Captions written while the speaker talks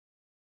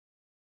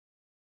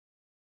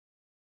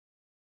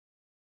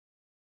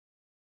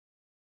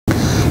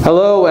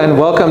Hello and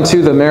welcome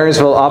to the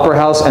Marysville Opera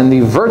House and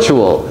the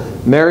virtual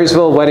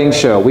Marysville Wedding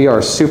Show. We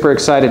are super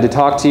excited to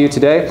talk to you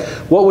today.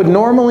 What would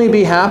normally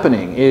be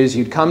happening is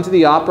you'd come to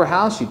the Opera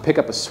House, you'd pick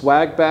up a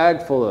swag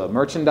bag full of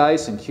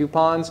merchandise and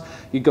coupons,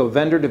 you'd go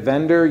vendor to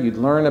vendor, you'd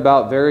learn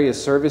about various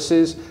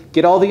services,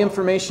 get all the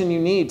information you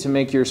need to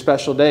make your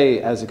special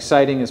day as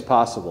exciting as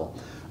possible.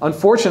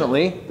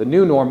 Unfortunately, the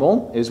new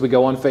normal is we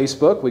go on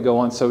Facebook, we go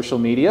on social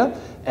media,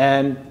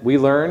 and we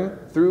learn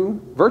through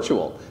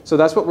virtual. So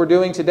that's what we're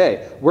doing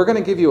today. We're going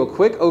to give you a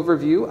quick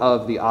overview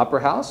of the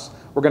Opera House.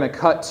 We're going to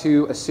cut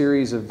to a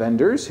series of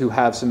vendors who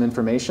have some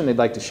information they'd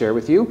like to share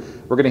with you.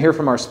 We're going to hear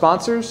from our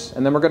sponsors,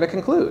 and then we're going to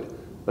conclude.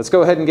 Let's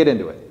go ahead and get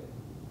into it.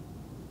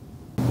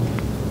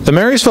 The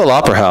Marysville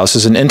Opera House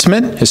is an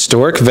intimate,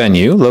 historic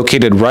venue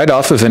located right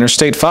off of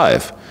Interstate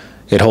 5.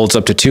 It holds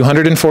up to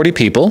 240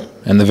 people,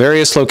 and the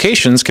various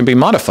locations can be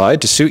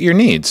modified to suit your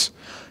needs.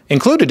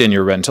 Included in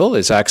your rental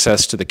is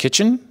access to the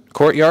kitchen,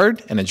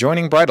 courtyard, and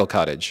adjoining bridal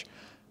cottage.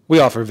 We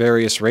offer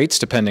various rates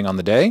depending on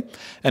the day,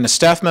 and a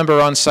staff member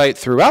on site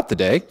throughout the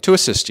day to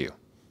assist you.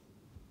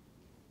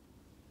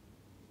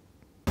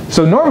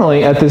 So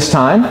normally at this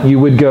time, you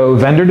would go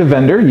vendor to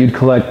vendor, you'd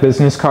collect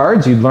business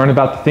cards, you'd learn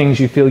about the things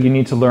you feel you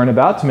need to learn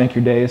about to make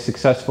your day as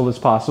successful as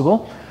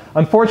possible.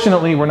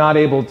 Unfortunately, we're not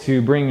able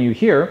to bring you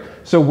here,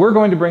 so we're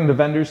going to bring the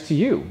vendors to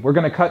you. We're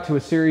going to cut to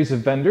a series of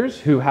vendors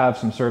who have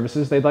some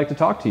services they'd like to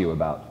talk to you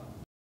about.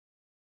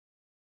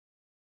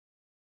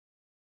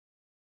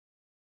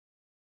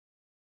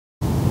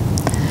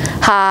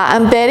 Hi,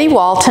 I'm Betty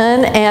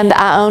Walton, and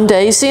I own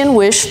Daisy and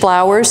Wish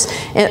Flowers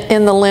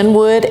in the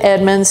Linwood,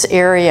 Edmonds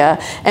area,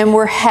 and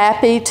we're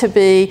happy to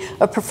be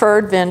a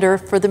preferred vendor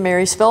for the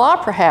Marysville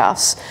Opera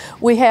House.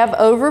 We have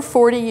over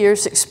 40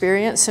 years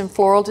experience in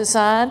floral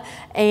design,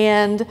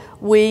 and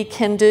we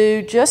can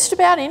do just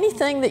about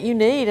anything that you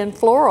need in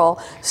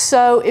floral.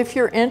 So if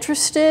you're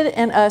interested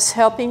in us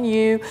helping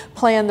you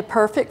plan the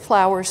perfect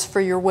flowers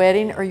for your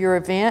wedding or your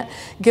event,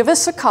 give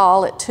us a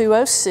call at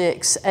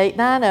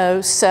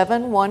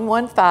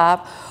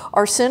 206-890-7115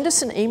 or send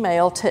us an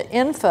email to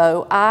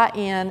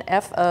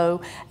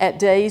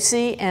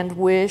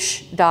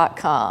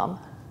info@daisyandwish.com.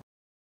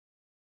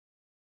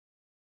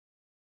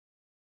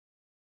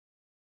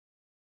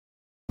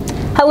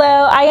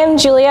 Hello, I am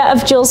Julia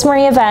of Jules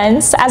Marie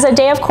Events. As a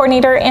day of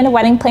coordinator and a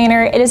wedding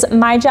planner, it is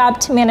my job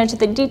to manage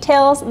the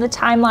details, the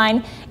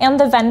timeline, and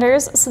the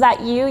vendors so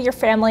that you, your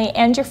family,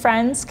 and your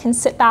friends can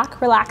sit back,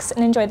 relax,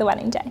 and enjoy the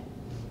wedding day.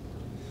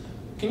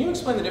 Can you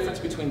explain the difference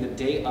between the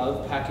day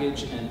of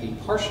package and the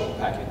partial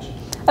package?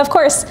 Of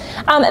course.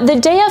 The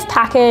day of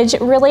package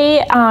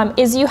really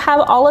is you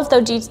have all of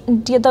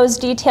those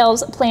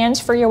details planned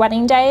for your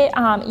wedding day.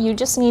 You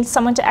just need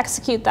someone to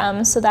execute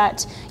them so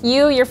that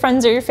you, your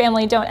friends, or your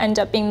family don't end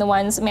up being the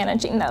ones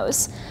managing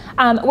those.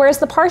 Whereas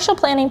the partial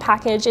planning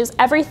package is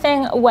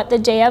everything what the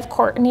day of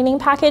coordinating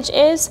package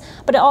is,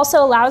 but it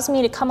also allows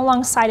me to come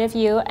alongside of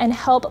you and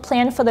help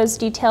plan for those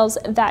details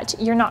that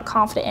you're not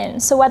confident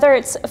in. So whether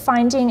it's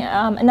finding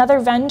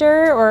another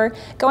vendor or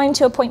going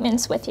to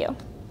appointments with you.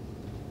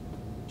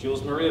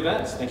 Jules Marie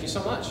Events, thank you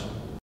so much.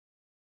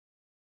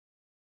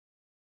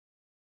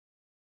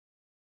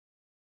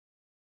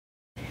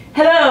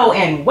 Hello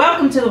and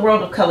welcome to the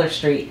world of Color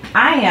Street.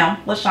 I am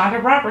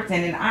LaShonda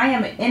Robertson and I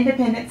am an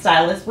independent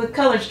stylist with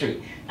Color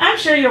Street. I'm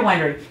sure you're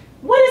wondering,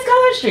 what is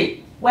Color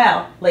Street?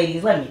 Well,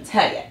 ladies, let me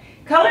tell you.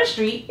 Color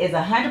Street is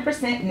a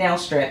 100% nail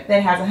strip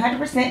that has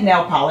 100%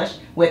 nail polish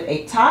with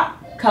a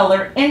top,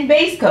 color, and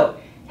base coat.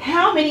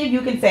 How many of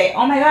you can say,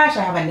 oh my gosh,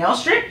 I have a nail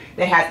strip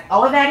that has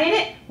all of that in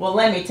it? Well,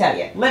 let me tell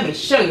you. Let me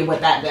show you what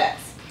that does.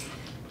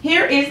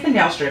 Here is the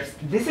nail strips.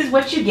 This is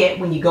what you get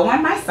when you go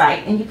on my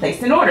site and you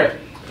place an order.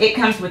 It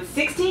comes with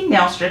 16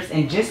 nail strips,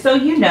 and just so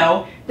you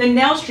know, the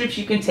nail strips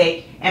you can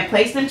take and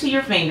place them to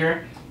your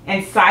finger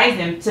and size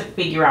them to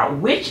figure out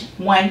which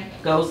one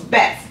goes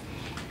best.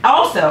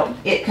 Also,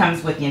 it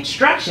comes with the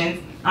instructions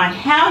on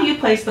how you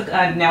place the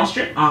nail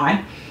strip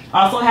on.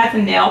 Also has a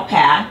nail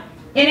pad,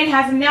 and it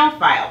has a nail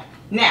file.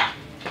 Now,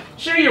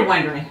 sure you're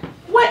wondering,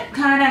 what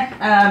kind of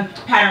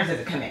patterns does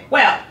it come in?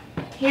 Well,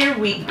 here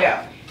we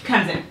go.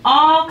 Comes in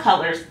all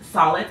colors,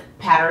 solids,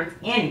 patterns,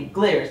 and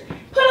glitters.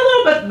 Put a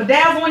little bit of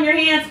bedazzle on your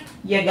hands,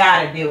 you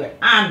gotta do it.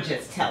 I'm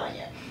just telling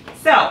you.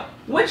 So,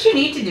 what you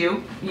need to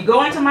do, you go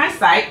onto my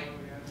site.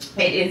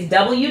 It is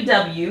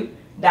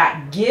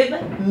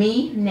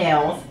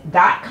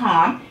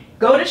www.givemeenails.com.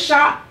 Go to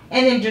shop,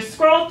 and then just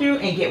scroll through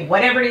and get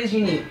whatever it is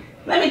you need.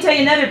 Let me tell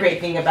you another great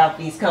thing about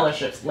these color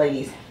strips,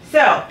 ladies.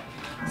 So,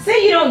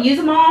 say you don't use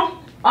them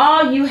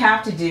all you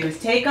have to do is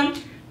take them,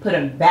 put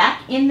them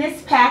back in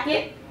this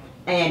packet,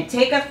 and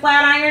take a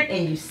flat iron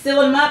and you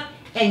seal them up,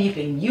 and you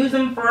can use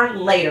them for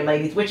later,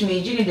 ladies, which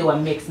means you can do a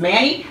mixed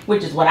mani,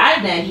 which is what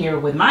I've done here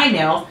with my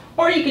nails,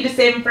 or you can just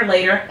save them for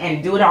later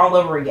and do it all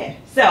over again.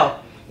 So,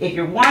 if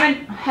you want to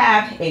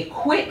have a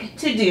quick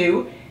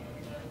to-do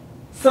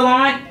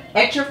salon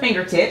at your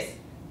fingertips,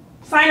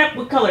 sign up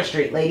with Color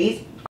Street,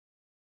 ladies.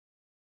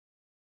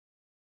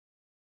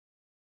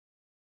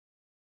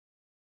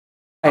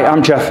 Hi,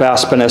 I'm Jeff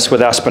Aspinis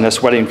with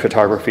Aspinis Wedding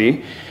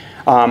Photography.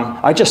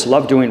 I just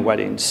love doing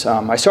weddings.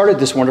 I started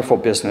this wonderful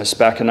business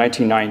back in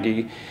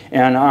 1990,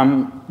 and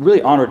I'm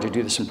really honored to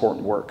do this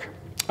important work.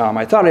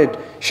 I thought I'd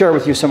share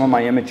with you some of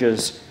my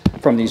images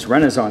from these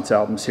Renaissance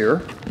albums here,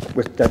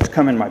 that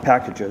come in my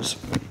packages.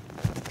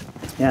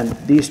 And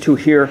these two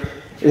here,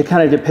 they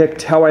kind of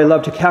depict how I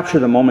love to capture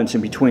the moments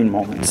in between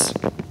moments.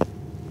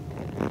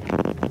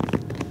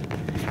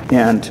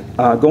 And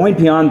going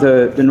beyond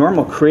the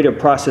normal creative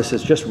process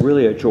is just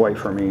really a joy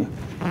for me.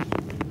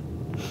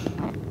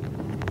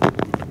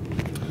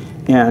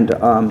 And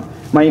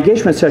my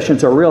engagement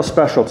sessions are a real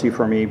specialty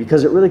for me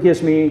because it really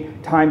gives me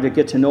time to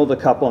get to know the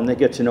couple and they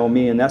get to know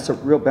me, and that's a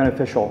real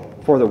beneficial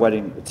for the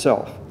wedding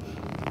itself.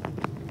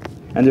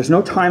 And there's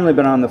no time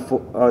limit on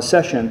the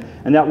session,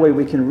 and that way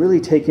we can really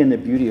take in the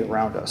beauty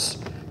around us.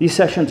 These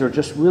sessions are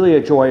just really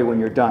a joy when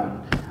you're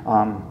done,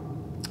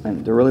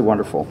 and they're really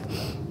wonderful.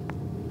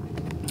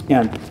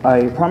 And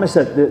I promise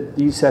that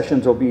these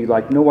sessions will be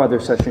like no other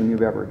session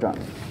you've ever done.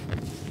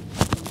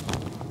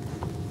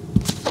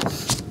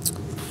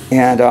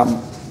 And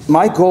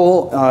my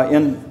goal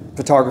in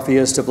photography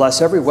is to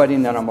bless every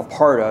wedding that I'm a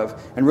part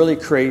of and really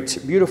create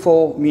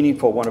beautiful,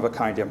 meaningful,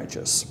 one-of-a-kind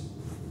images.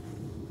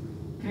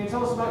 Can you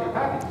tell us about your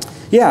package?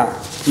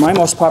 Yeah, my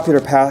most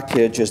popular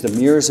package is the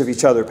Mirrors of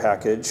Each Other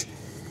package,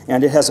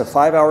 and it has a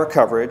 5-hour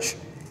coverage.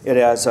 It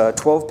has a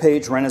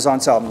 12-page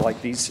Renaissance album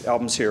like these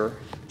albums here.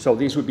 So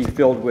these would be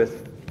filled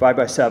with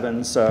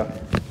 5x7s,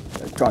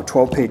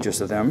 12 pages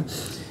of them.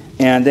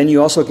 And then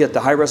you also get the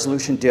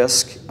high-resolution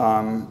disc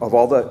of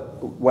all the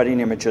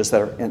wedding images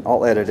that are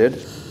all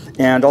edited.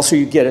 And also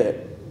you get an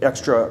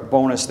extra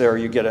bonus there.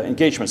 You get an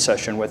engagement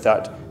session with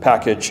that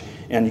package,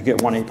 and you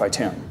get one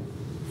 8x10.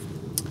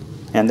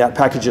 And that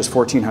package is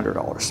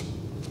 $1,400.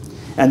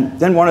 And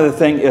then one other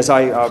thing is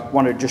I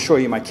want to just show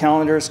you my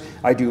calendars.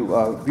 I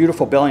do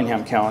beautiful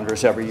Bellingham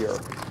calendars every year.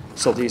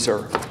 So these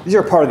are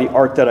part of the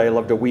art that I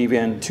love to weave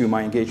into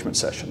my engagement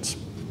sessions.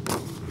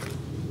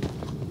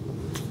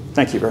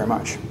 Thank you very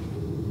much.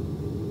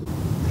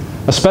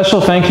 A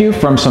special thank you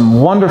from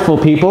some wonderful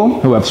people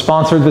who have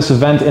sponsored this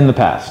event in the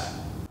past.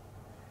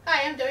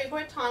 Hi, I'm Debbie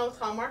Boitano with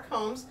Hallmark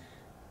Homes,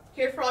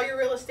 here for all your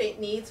real estate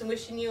needs and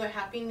wishing you a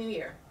Happy New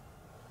Year.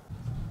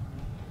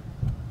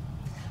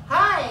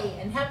 Hi,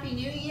 and Happy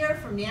New Year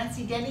from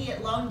Nancy Denny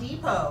at Loan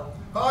Depot.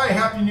 Hi,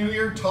 Happy New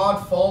Year,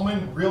 Todd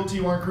Fallman, Realty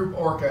One Group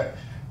Orca.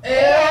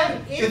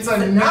 And it's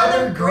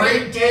another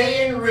great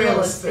day in real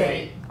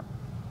estate.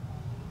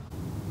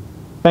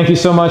 Thank you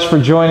so much for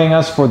joining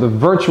us for the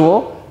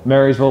virtual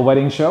Marysville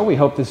Wedding Show. We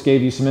hope this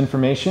gave you some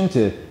information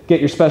to get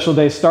your special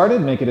day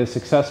started, make it as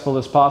successful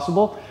as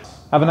possible.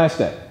 Have a nice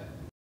day.